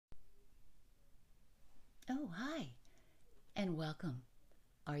Oh, hi, and welcome.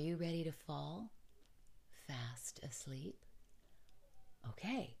 Are you ready to fall fast asleep?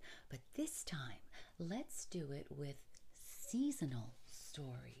 Okay, but this time let's do it with seasonal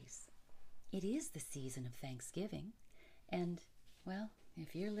stories. It is the season of Thanksgiving, and, well,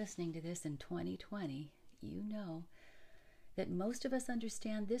 if you're listening to this in 2020, you know that most of us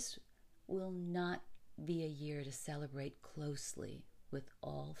understand this will not be a year to celebrate closely with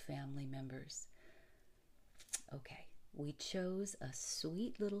all family members. Okay, we chose a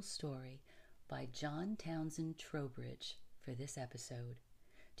sweet little story by John Townsend Trowbridge for this episode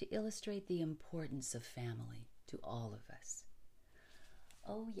to illustrate the importance of family to all of us.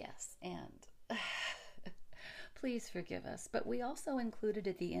 Oh yes, and please forgive us, but we also included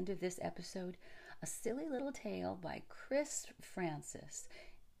at the end of this episode a silly little tale by Chris Francis,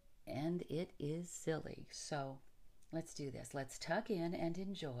 and it is silly. So let's do this. Let's tuck in and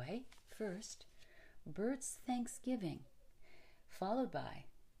enjoy first Bert's Thanksgiving, followed by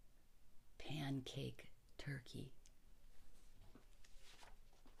Pancake Turkey.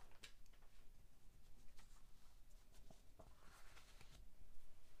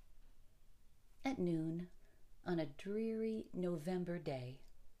 At noon, on a dreary November day,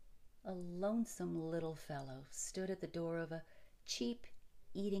 a lonesome little fellow stood at the door of a cheap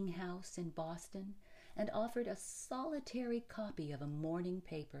eating house in Boston and offered a solitary copy of a morning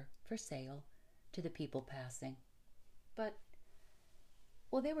paper for sale to the people passing. But,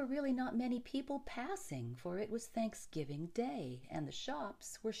 well, there were really not many people passing, for it was Thanksgiving Day and the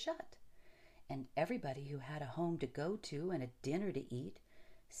shops were shut, and everybody who had a home to go to and a dinner to eat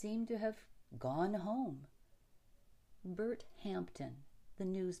seemed to have gone home. Bert Hampton, the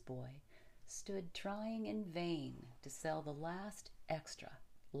newsboy, stood trying in vain to sell the last extra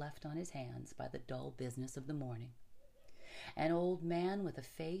left on his hands by the dull business of the morning. An old man with a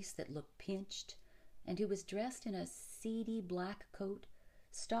face that looked pinched and who was dressed in a seedy black coat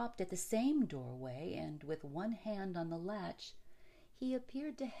stopped at the same doorway, and with one hand on the latch he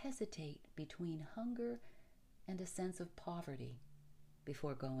appeared to hesitate between hunger and a sense of poverty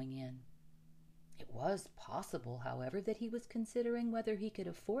before going in. It was possible, however, that he was considering whether he could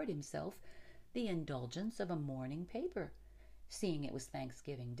afford himself the indulgence of a morning paper, seeing it was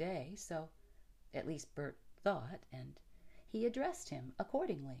Thanksgiving Day, so at least Bert thought, and he addressed him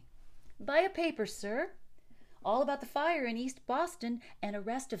accordingly. "Buy a paper, sir. All about the fire in East Boston and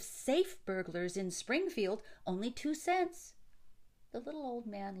arrest of safe burglars in Springfield, only 2 cents. The little old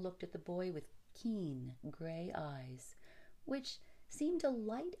man looked at the boy with keen gray eyes, which seemed to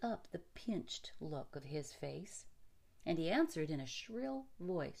light up the pinched look of his face, and he answered in a shrill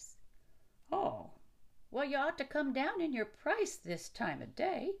voice, "Oh, well, you ought to come down in your price this time of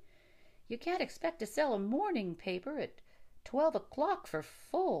day. You can't expect to sell a morning paper at 12 o'clock for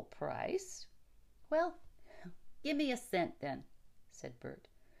full price." "Well, give me a cent then," said Bert.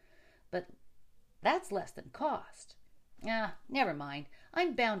 "But that's less than cost." Never mind.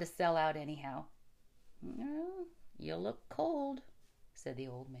 I'm bound to sell out anyhow." "Well, you look cold," said the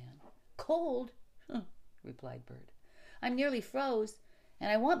old man. "Cold?" replied Bert. "I'm nearly froze,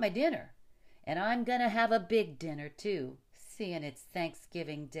 and I want my dinner. And I'm going to have a big dinner, too, seeing it's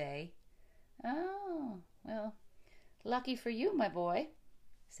Thanksgiving Day." "Oh, well, lucky for you, my boy,"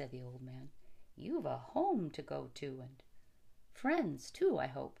 said the old man. "You've a home to go to, and friends, too, I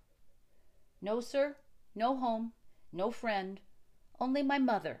hope." "No, sir, no home, no friend, only my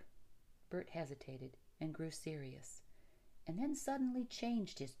mother." Bert hesitated and grew serious, and then suddenly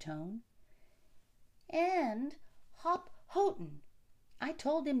changed his tone. "And Hop Houghton. I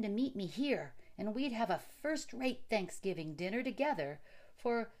told him to meet me here, and we'd have a first-rate Thanksgiving dinner together,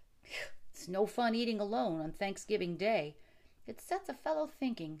 for it's no fun eating alone on Thanksgiving Day. It sets a fellow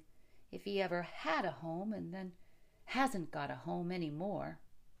thinking, if he ever had a home and then hasn't got a home any more.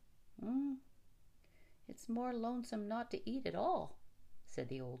 It's more lonesome not to eat at all," said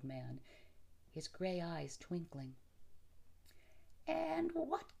the old man, his gray eyes twinkling. "And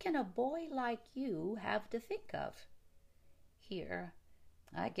what can a boy like you have to think of? Here,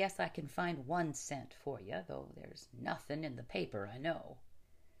 I guess I can find 1 cent for you, though there's nothing in the paper, I know."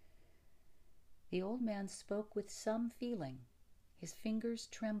 The old man spoke with some feeling. His fingers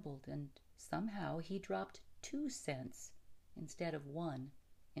trembled, and somehow he dropped 2 cents instead of 1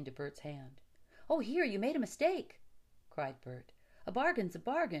 into Bert's hand. "Oh, here, you made a mistake," cried Bert. "A bargain's a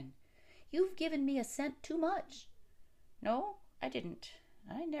bargain. You've given me a cent too much." "No, I didn't.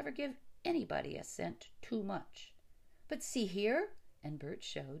 I never give anybody a cent too much. But see here," and Bert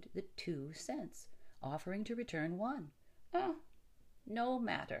showed the 2 cents, offering to return 1. "Oh, no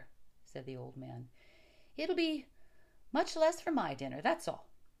matter," said the old man. "It'll be much less for my dinner, that's all."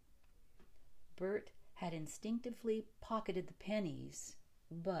 Bert had instinctively pocketed the pennies,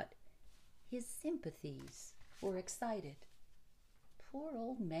 but his sympathies were excited. Poor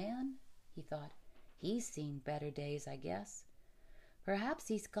old man, he thought. He's seen better days, I guess. Perhaps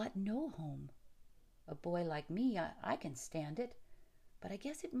he's got no home. A boy like me, I can stand it, but I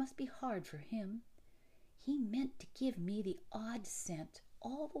guess it must be hard for him. He meant to give me the odd cent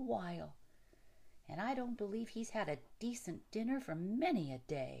all the while, and I don't believe he's had a decent dinner for many a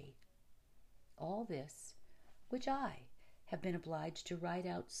day. All this, which I have been obliged to write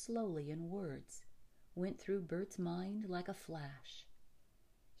out slowly in words, went through Bert's mind like a flash.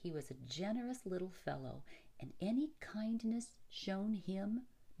 He was a generous little fellow, and any kindness shown him,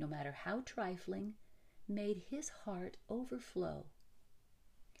 no matter how trifling, made his heart overflow.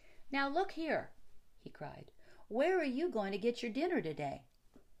 "Now look here," he cried. "Where are you going to get your dinner today?"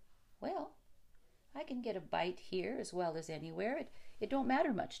 "Well, I can get a bite here as well as anywhere. It don't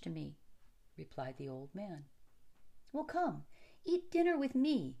matter much to me," replied the old man. "Well, come, eat dinner with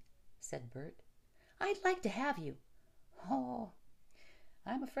me," said Bert. "I'd like to have you." "Oh,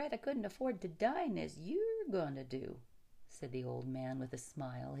 I'm afraid I couldn't afford to dine as you're going to do," said the old man with a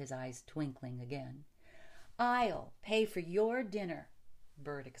smile, his eyes twinkling again. "I'll pay for your dinner,"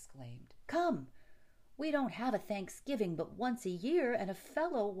 Bert exclaimed. "Come, we don't have a Thanksgiving but once a year, and a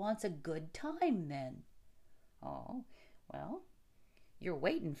fellow wants a good time then." "Oh, well, you're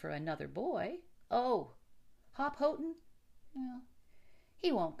waiting for another boy." "Oh, Hop Houghton? Well,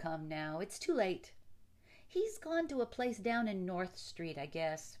 he won't come now. It's too late. He's gone to a place down in North Street, I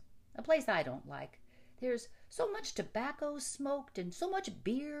guess. A place I don't like. There's so much tobacco smoked and so much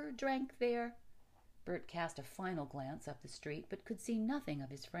beer drank there." Bert cast a final glance up the street, but could see nothing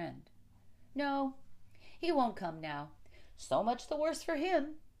of his friend. "No, he won't come now. So much the worse for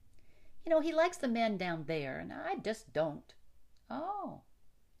him. He likes the men down there, and I just don't." "Oh,"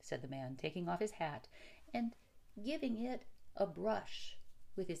 said the man, taking off his hat and giving it a brush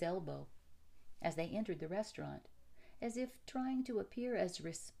with his elbow as they entered the restaurant, as if trying to appear as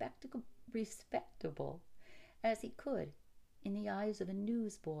respectable as he could in the eyes of a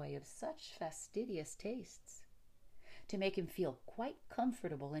newsboy of such fastidious tastes. To make him feel quite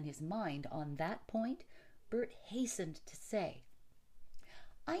comfortable in his mind on that point, Bert hastened to say,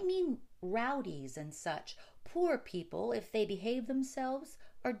 "I mean rowdies and such, poor people, if they behave themselves,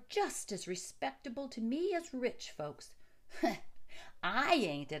 are just as respectable to me as rich folks. I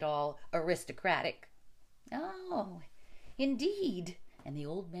ain't at all aristocratic." "Oh, indeed," and the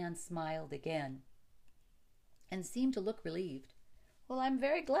old man smiled again and seemed to look relieved. "Well, I'm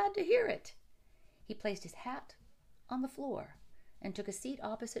very glad to hear it." He placed his hat on the floor and took a seat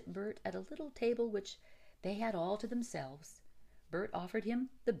opposite Bert at a little table which they had all to themselves. Bert offered him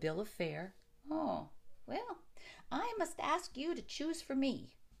the bill of fare. "Oh, well, I must ask you to choose for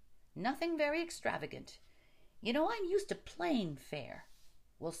me. Nothing very extravagant. I'm used to plain fare."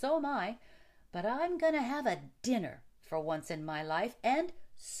 "Well, so am I, but I'm going to have a dinner for once in my life, and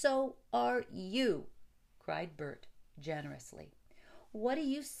so are you," cried Bert generously. "What do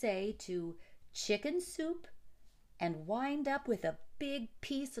you say to chicken soup and wind up with a big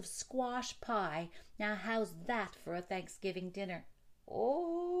piece of squash pie? Now, how's that for a Thanksgiving dinner?"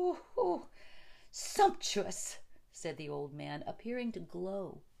 "Oh, sumptuous," said the old man, appearing to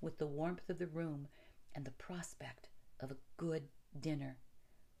glow with the warmth of the room and the prospect of a good dinner.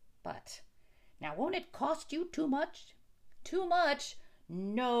 "But now won't it cost you too much?" "Too much?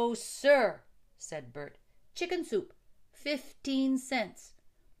 No, sir," said Bert. "Chicken soup, 15 cents.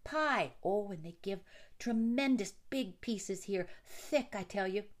 Pie, and they give tremendous big pieces here, thick, I tell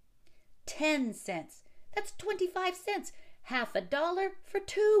you. 10 cents. That's 25 cents. Half a dollar for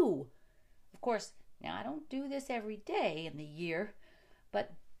 2. Of course, now I don't do this every day in the year,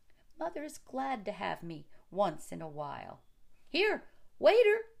 but Mother's glad to have me once in a while. Here,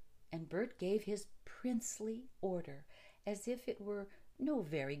 waiter!" And Bert gave his princely order, as if it were no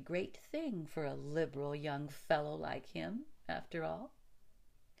very great thing for a liberal young fellow like him, after all.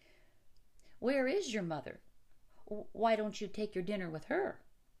 "Where is your mother? Why don't you take your dinner with her?"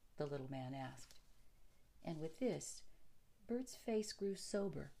 the little man asked. And with this, Bert's face grew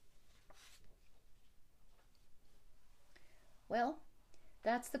sober. "Well,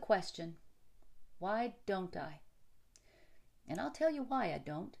 that's the question. Why don't I? And I'll tell you why I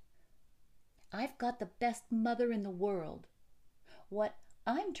don't. I've got the best mother in the world. What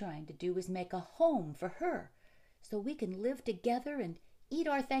I'm trying to do is make a home for her, so we can live together and eat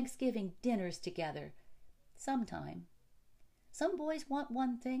our Thanksgiving dinners together sometime. Some boys want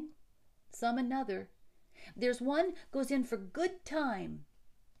one thing, some another. There's one goes in for good times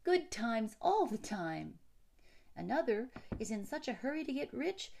all the time. Another is in such a hurry to get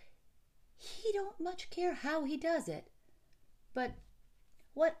rich, he don't much care how he does it. But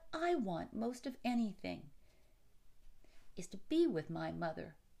what I want most of anything is to be with my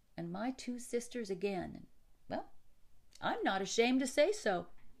mother and my two sisters again. And, well, I'm not ashamed to say so."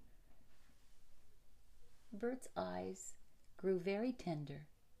 Bert's eyes grew very tender,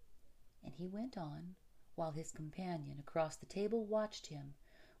 and he went on, while his companion across the table watched him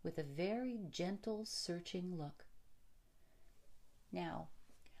with a very gentle, searching look. "Now,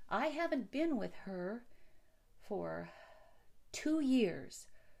 I haven't been with her for 2 years,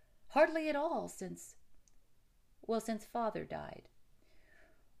 hardly at all since Father died.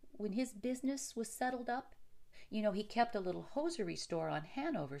 When his business was settled up, he kept a little hosiery store on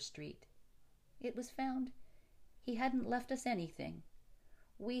Hanover Street. It was found he hadn't left us anything.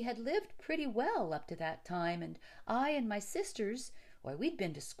 We had lived pretty well up to that time, and I and my sisters, we'd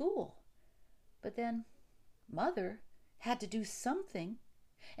been to school. But then Mother had to do something,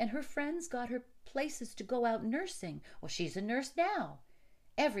 and her friends got her places to go out nursing. Well, she's a nurse now.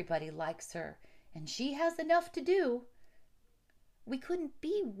 Everybody likes her, and she has enough to do. We couldn't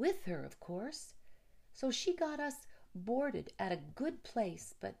be with her, of course, so she got us boarded at a good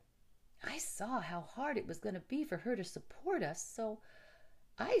place, but I saw how hard it was going to be for her to support us, so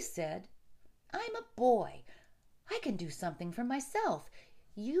I said, 'I'm a boy. I can do something for myself.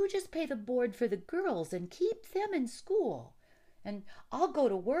 You just pay the board for the girls and keep them in school, and I'll go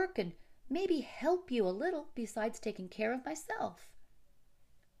to work and maybe help you a little besides taking care of myself.'"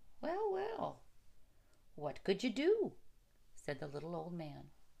 "Well, well, what could you do?" said the little old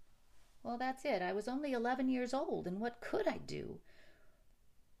man. "Well, that's it. I was only 11 years old, and what could I do?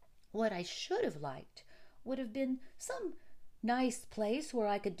 What I should have liked would have been some nice place where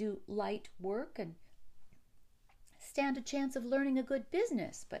I could do light work and stand a chance of learning a good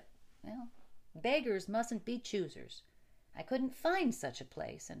business. But, well, beggars mustn't be choosers. I couldn't find such a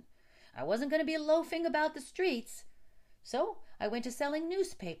place, and I wasn't going to be loafing about the streets. So I went to selling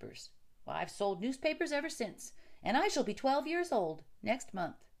newspapers. Well, I've sold newspapers ever since, and I shall be 12 years old next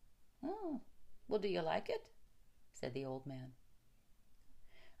month." "Oh, well, do you like it?" said the old man.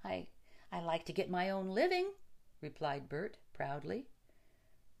 I like to get my own living," replied Bert proudly.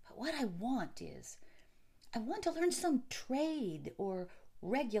 "But what I want to learn some trade or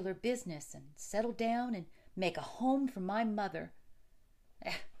regular business and settle down and make a home for my mother."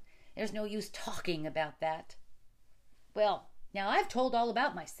 "There's no use talking about that." "Well, now I've told all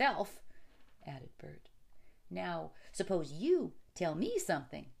about myself," added Bert. "Now, suppose you tell me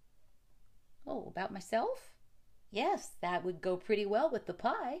something." "Oh, about myself? Yes, that would go pretty well with the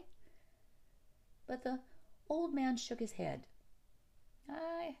pie." But the old man shook his head.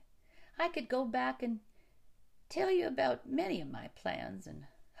 I could go back and tell you about many of my plans and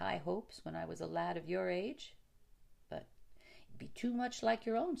high hopes when I was a lad of your age, but it'd be too much like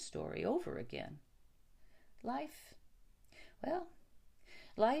your own story over again. Life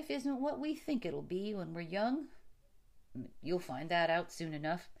isn't what we think it'll be when we're young. You'll find that out soon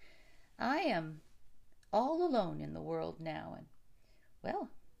enough. I am all alone in the world now, and, well,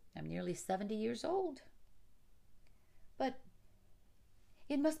 I'm nearly 70 years old. But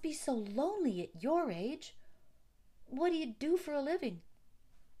it must be so lonely at your age. What do you do for a living?"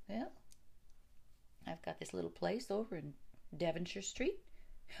 "Well, I've got this little place over in Devonshire Street.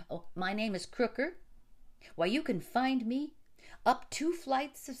 Oh, my name is Crooker. Why, you can find me up 2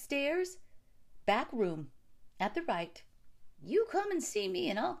 flights of stairs, back room, at the right. You come and see me,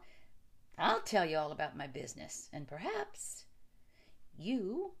 and I'll tell you all about my business, and perhaps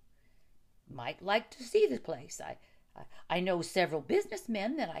you might like to see the place. I know several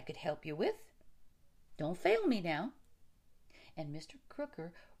businessmen that I could help you with. Don't fail me now." And Mr.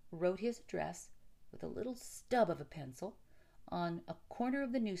 Crooker wrote his address with a little stub of a pencil on a corner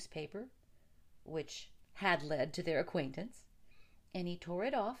of the newspaper, which had led to their acquaintance, and he tore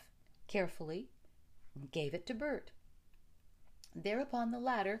it off carefully and gave it to Bert. Thereupon the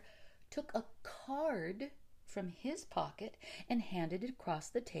latter took a card from his pocket and handed it across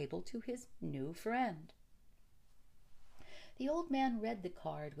the table to his new friend. The old man read the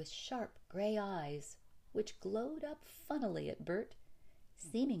card with sharp gray eyes, which glowed up funnily at Bert,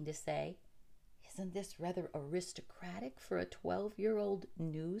 seeming to say, "Isn't this rather aristocratic for a 12-year-old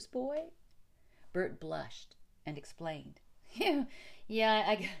newsboy?" Bert blushed and explained, "Yeah,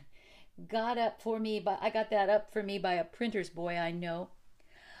 I got that up for me by a printer's boy I know.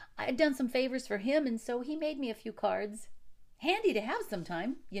 I'd done some favors for him, and so he made me a few cards. Handy to have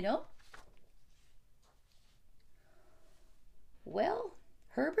sometime, you know." "Well,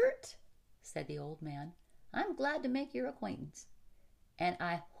 Herbert," said the old man, "I'm glad to make your acquaintance, and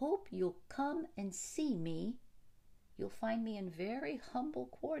I hope you'll come and see me. You'll find me in very humble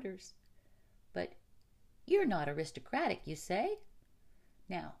quarters. But you're not aristocratic, you say?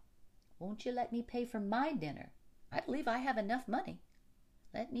 Now, won't you let me pay for my dinner? I believe I have enough money.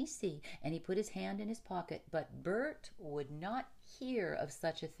 Let me see." And he put his hand in his pocket, but Bert would not hear of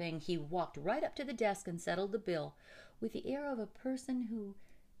such a thing. He walked right up to the desk and settled the bill with the air of a person who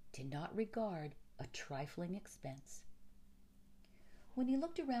did not regard a trifling expense. When he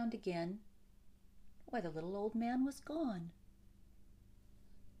looked around again, why, the little old man was gone.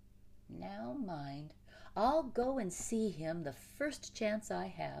 "Now mind, I'll go and see him the first chance I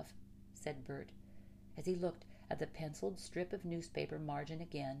have," said Bert, as he looked at the penciled strip of newspaper margin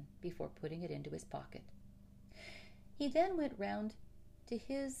again before putting it into his pocket. He then went round to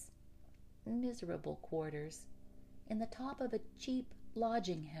his miserable quarters in the top of a cheap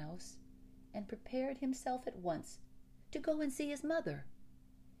lodging house and prepared himself at once to go and see his mother.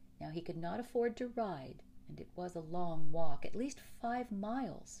 Now he could not afford to ride, and it was a long walk, at least 5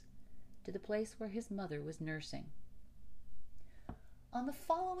 miles, to the place where his mother was nursing. On the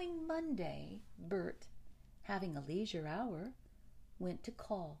following Monday, Bert, having a leisure hour, went to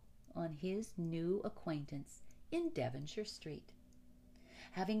call on his new acquaintance in Devonshire Street.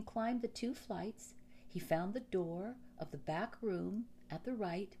 Having climbed the 2 flights, he found the door of the back room at the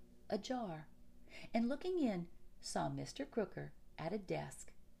right ajar, and looking in, saw Mr. Crooker at a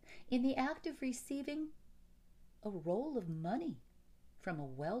desk, in the act of receiving a roll of money from a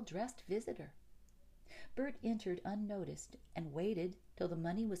well-dressed visitor. Bert entered unnoticed and waited till the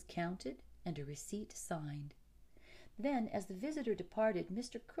money was counted and a receipt signed. Then, as the visitor departed,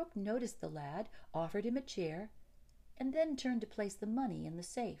 Mr. Crook noticed the lad, offered him a chair, and then turned to place the money in the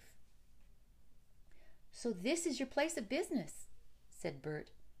safe. "So this is your place of business," said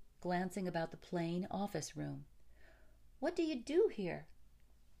Bert, glancing about the plain office room. "What do you do here?"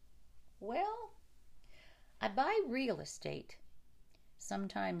 "Well, I buy real estate.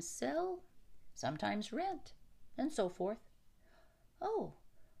 Sometimes sell, sometimes rent, and so forth." "Oh,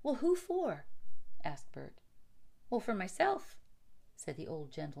 well, who for?" asked Bert. "Well, for myself," said the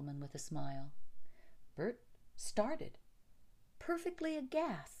old gentleman with a smile. Bert started, perfectly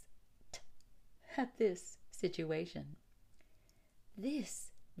aghast at this situation.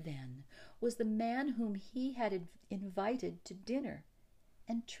 This, then, was the man whom he had invited to dinner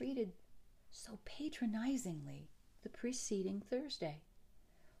and treated so patronizingly the preceding Thursday.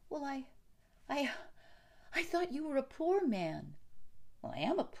 "Well, I thought you were a poor man." "Well, I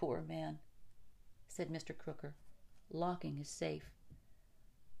am a poor man," said Mr. Crooker, locking his safe.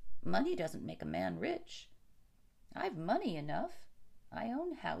 "Money doesn't make a man rich. I've money enough. I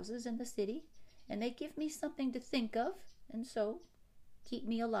own houses in the city, and they give me something to think of, and so keep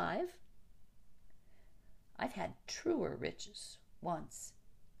me alive. I've had truer riches once,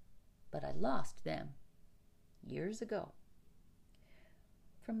 but I lost them years ago."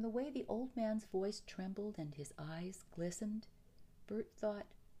 From the way the old man's voice trembled and his eyes glistened, Bert thought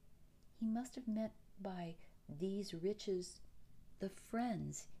he must have meant by these riches the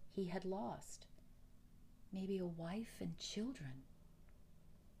friends he had lost, maybe a wife and children.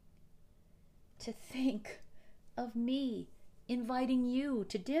 "To think of me inviting you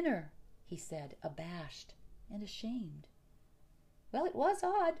to dinner," he said, abashed and ashamed. "Well, it was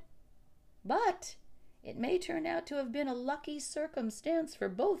odd, but it may turn out to have been a lucky circumstance for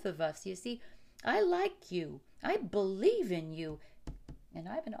both of us. You see, I like you, I believe in you, and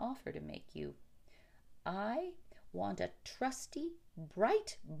I've an offer to make you. I want a trusty,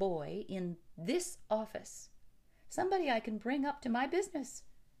 bright boy in this office, somebody I can bring up to my business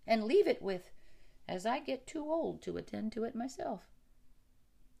and leave it with, as I get too old to attend to it myself.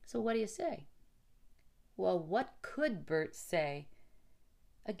 So what do you say?" Well, what could Bert say?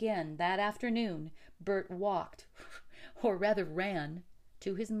 Again, that afternoon, Bert walked, or rather ran,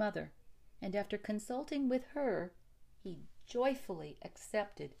 to his mother, and after consulting with her, he joyfully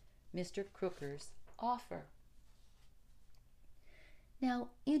accepted Mr. Crooker's offer. Now,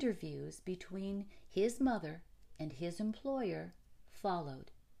 interviews between his mother and his employer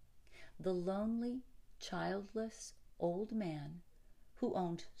followed. The lonely, childless old man, who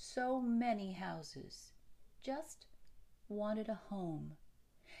owned so many houses, just wanted a home,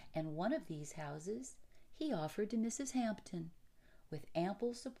 and one of these houses he offered to Mrs. Hampton, with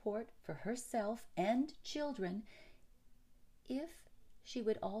ample support for herself and children, if she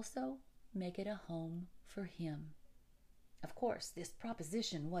would also make it a home for him. Of course, this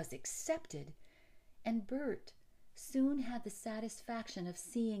proposition was accepted, and Bert soon had the satisfaction of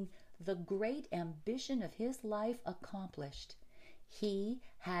seeing the great ambition of his life accomplished. He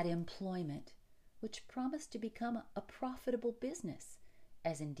had employment, which promised to become a profitable business,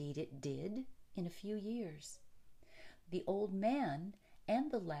 as indeed it did in a few years. The old man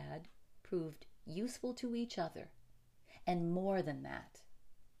and the lad proved useful to each other, and more than that,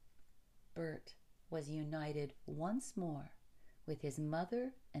 Bert was united once more with his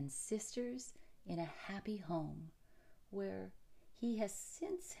mother and sisters in a happy home where he has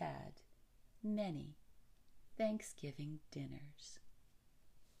since had many Thanksgiving dinners.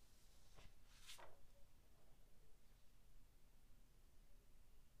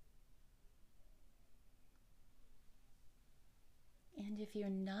 And if you're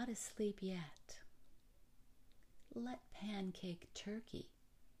not asleep yet, let Pancake Turkey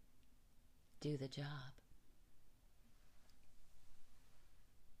do the job.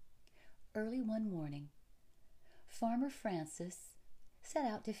 Early one morning, Farmer Francis set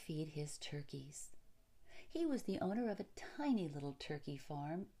out to feed his turkeys. He was the owner of a tiny little turkey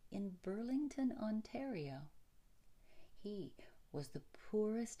farm in Burlington, Ontario. He was the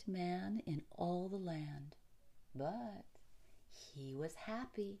poorest man in all the land, but he was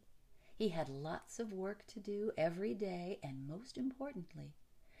happy. He had lots of work to do every day, and most importantly,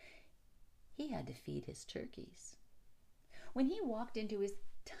 he had to feed his turkeys. When he walked into his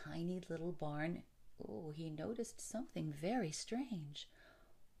tiny little barn, he noticed something very strange.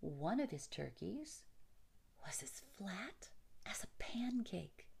 One of his turkeys was as flat as a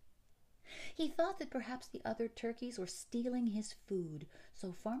pancake. He thought that perhaps the other turkeys were stealing his food,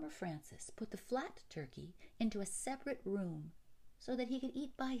 so Farmer Francis put the flat turkey into a separate room so that he could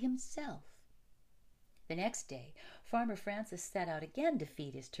eat by himself. The next day, Farmer Francis set out again to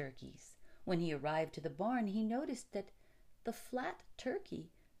feed his turkeys. When he arrived to the barn, he noticed that the flat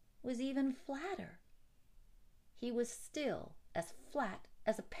turkey was even flatter. He was still as flat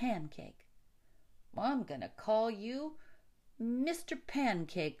as a pancake. "I'm going to call you Mr.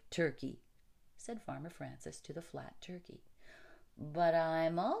 Pancake Turkey," said Farmer Francis to the flat turkey. "But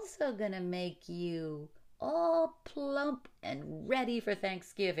I'm also going to make you all plump and ready for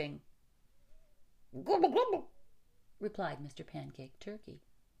Thanksgiving." "Gobble, gobble," replied Mr. Pancake Turkey.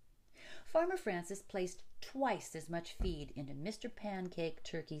 Farmer Francis placed twice as much feed into Mr. Pancake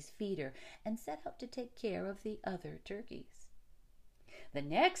Turkey's feeder and set out to take care of the other turkeys. The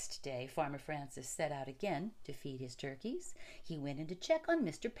next day, Farmer Francis set out again to feed his turkeys. He went in to check on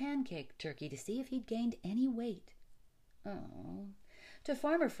Mr. Pancake Turkey to see if he'd gained any weight. To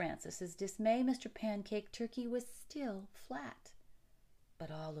Farmer Francis's dismay, Mr. Pancake Turkey was still flat,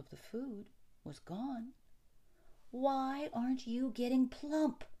 but all of the food was gone. "Why aren't you getting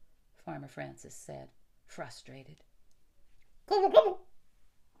plump?" Farmer Francis said, frustrated. "Gobble, gobble,"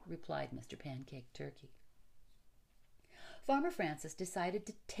 replied Mr. Pancake Turkey. Farmer Francis decided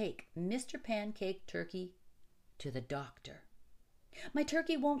to take Mr. Pancake Turkey to the doctor. "My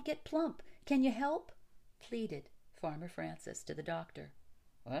turkey won't get plump. Can you help?" pleaded Farmer Francis to the doctor.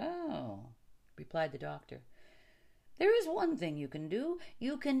 "Well," replied the doctor, "there is one thing you can do.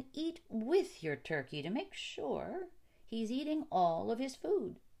 You can eat with your turkey to make sure he's eating all of his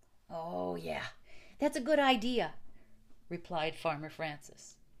food." "Oh, yeah, that's a good idea," replied Farmer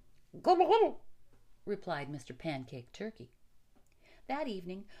Francis. "Gobble, gobble," replied Mr. Pancake Turkey. That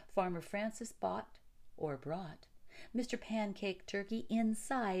evening, Farmer Francis brought Mr. Pancake Turkey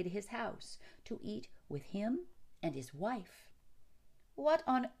inside his house to eat with him and his wife. "What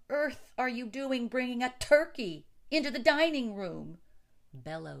on earth are you doing bringing a turkey into the dining room?"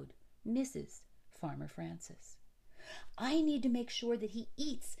 bellowed Mrs. Farmer Francis. "I need to make sure that he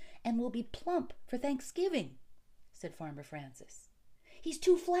eats and will be plump for Thanksgiving," said Farmer Francis. "He's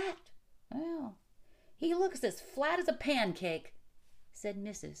too flat." "Well, he looks as flat as a pancake," said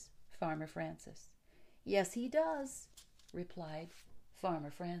Mrs. Farmer Francis. "Yes, he does," replied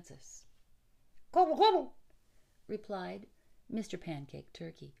Farmer Francis. "Gobble, gobble," replied Mr. Pancake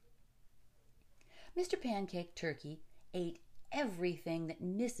Turkey. Mr. Pancake Turkey ate everything that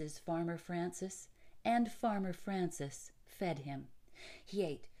Mrs. Farmer Francis and Farmer Francis fed him. He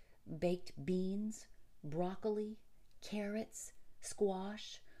ate baked beans, broccoli, carrots,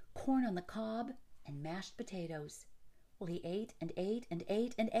 squash, corn on the cob, and mashed potatoes. Well, he ate and ate and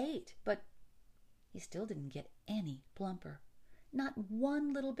ate and ate, but he still didn't get any plumper. Not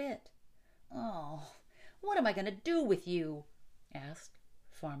one little bit. "Oh, what am I going to do with you?" asked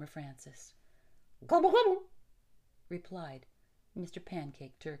Farmer Francis. "Gobble, gobble," replied Mr.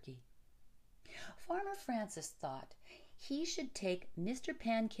 Pancake Turkey. Farmer Francis thought he should take Mr.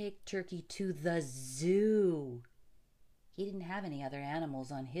 Pancake Turkey to the zoo. He didn't have any other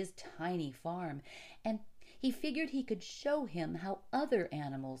animals on his tiny farm, and he figured he could show him how other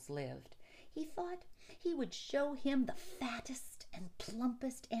animals lived. He thought he would show him the fattest and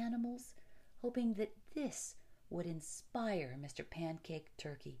plumpest animals, hoping that this would inspire Mr. Pancake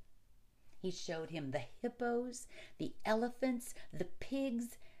Turkey. He showed him the hippos, the elephants, the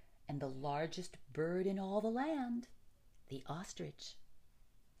pigs, and the largest bird in all the land, the ostrich.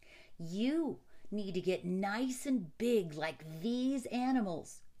 "You need to get nice and big like these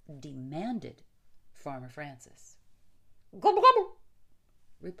animals," demanded Farmer Francis. "Gobble, gobble,"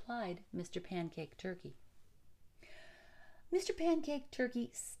 replied Mr. Pancake Turkey. Mr. Pancake Turkey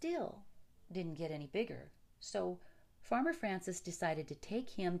still didn't get any bigger, so Farmer Francis decided to take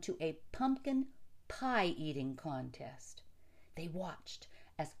him to a pumpkin pie eating contest. They watched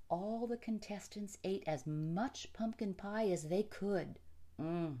as all the contestants ate as much pumpkin pie as they could.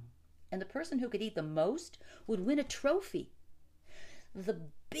 And the person who could eat the most would win a trophy.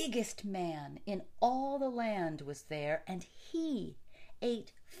 The biggest man in all the land was there, and he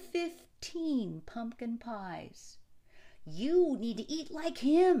ate 15 pumpkin pies. "You need to eat like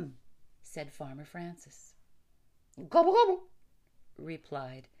him," said Farmer Francis. "Gobble, gobble,"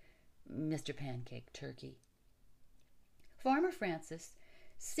 replied Mr. Pancake Turkey. Farmer Francis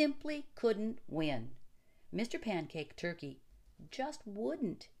simply couldn't win. Mr. Pancake Turkey just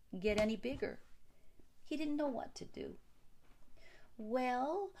wouldn't get any bigger. He didn't know what to do.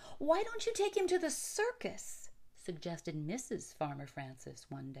 "Well, why don't you take him to the circus?" suggested Mrs. Farmer Francis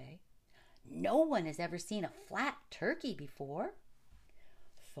one day. "No one has ever seen a flat turkey before."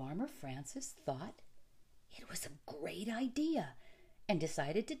 Farmer Francis thought it was a great idea and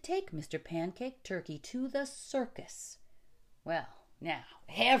decided to take Mr. Pancake Turkey to the circus. Well, now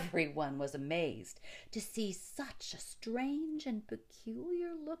everyone was amazed to see such a strange and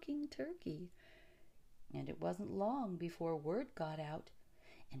peculiar-looking turkey. And it wasn't long before word got out,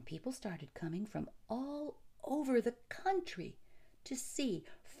 and people started coming from all over the country to see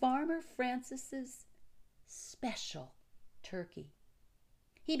Farmer Francis's special turkey.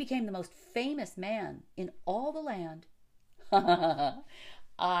 He became the most famous man in all the land.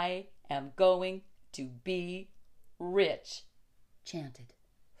 "I am going to be rich," chanted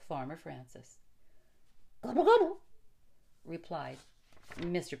Farmer Francis. "Gobble, gobble," replied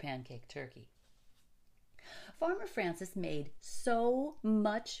Mr. Pancake Turkey. Farmer Francis made so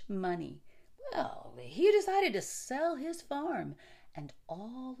much money. Well, he decided to sell his farm and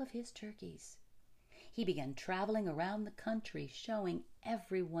all of his turkeys. He began traveling around the country, showing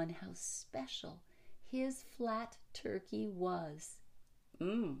everyone how special his flat turkey was.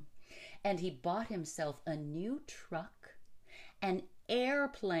 And he bought himself a new truck, an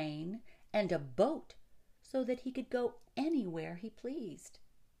airplane, and a boat so that he could go anywhere he pleased.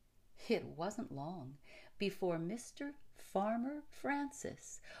 It wasn't long before Mr. Farmer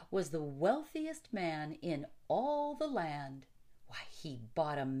Francis was the wealthiest man in all the land. Why, he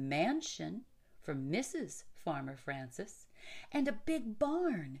bought a mansion for Mrs. Farmer Francis and a big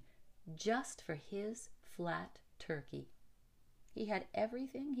barn just for his flat turkey. He had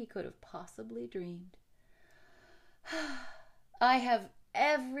everything he could have possibly dreamed. "I have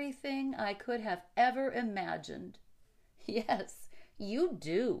everything I could have ever imagined." "Yes, you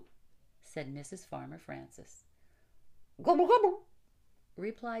do," said Mrs. Farmer Francis. "Gobble, gobble,"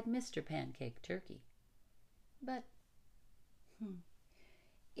 replied Mr. Pancake Turkey. But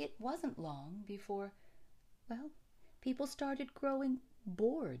it wasn't long before, people started growing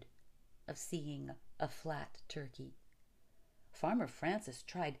bored of seeing a flat turkey. Farmer Francis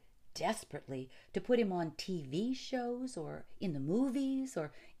tried desperately to put him on TV shows or in the movies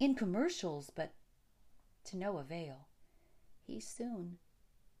or in commercials, but to no avail. He soon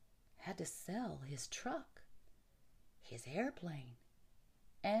had to sell his truck, his airplane,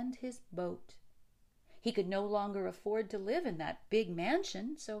 and his boat. He could no longer afford to live in that big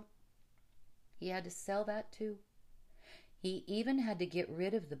mansion, so he had to sell that too. He even had to get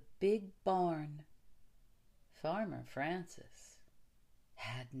rid of the big barn. Farmer Francis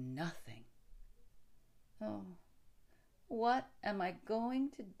had nothing. "Oh, what am I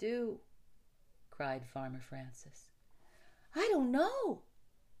going to do?" cried Farmer Francis. "I don't know,"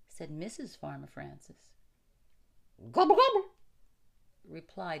 said Mrs. Farmer Francis. "Gobble, gobble,"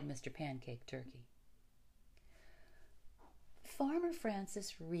 replied Mr. Pancake Turkey. Farmer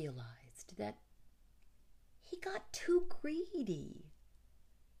Francis realized that he got too greedy.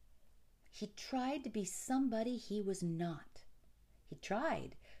 He tried to be somebody he was not. He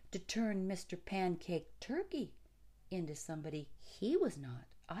tried to turn Mr. Pancake Turkey into somebody he was not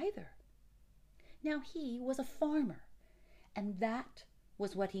either. Now he was a farmer, and that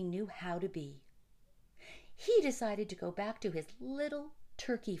was what he knew how to be. He decided to go back to his little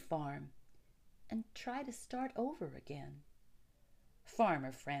turkey farm and try to start over again.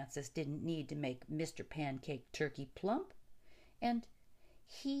 Farmer Francis didn't need to make Mr. Pancake Turkey plump, and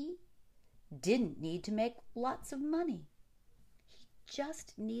he didn't need to make lots of money. He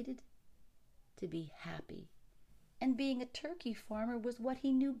just needed to be happy and being a turkey farmer was what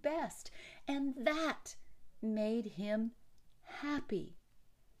he knew best, and that made him happy.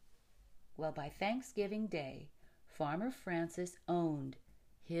 Well, by Thanksgiving Day, Farmer Francis owned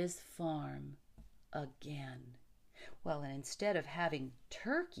his farm again. Well, and instead of having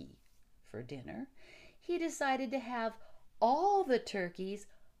turkey for dinner, he decided to have all the turkeys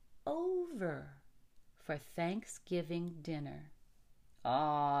over for Thanksgiving dinner.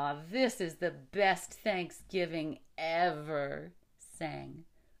 "Ah, this is the best Thanksgiving ever," sang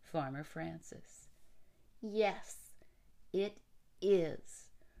Farmer Francis. "Yes, it is,"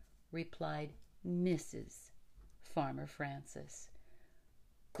 replied Mrs. Farmer Francis.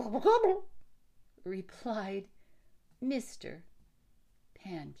 "Gobble, gobble," replied Mr.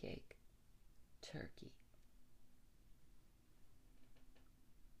 Pancake Turkey.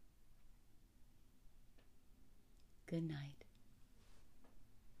 Good night.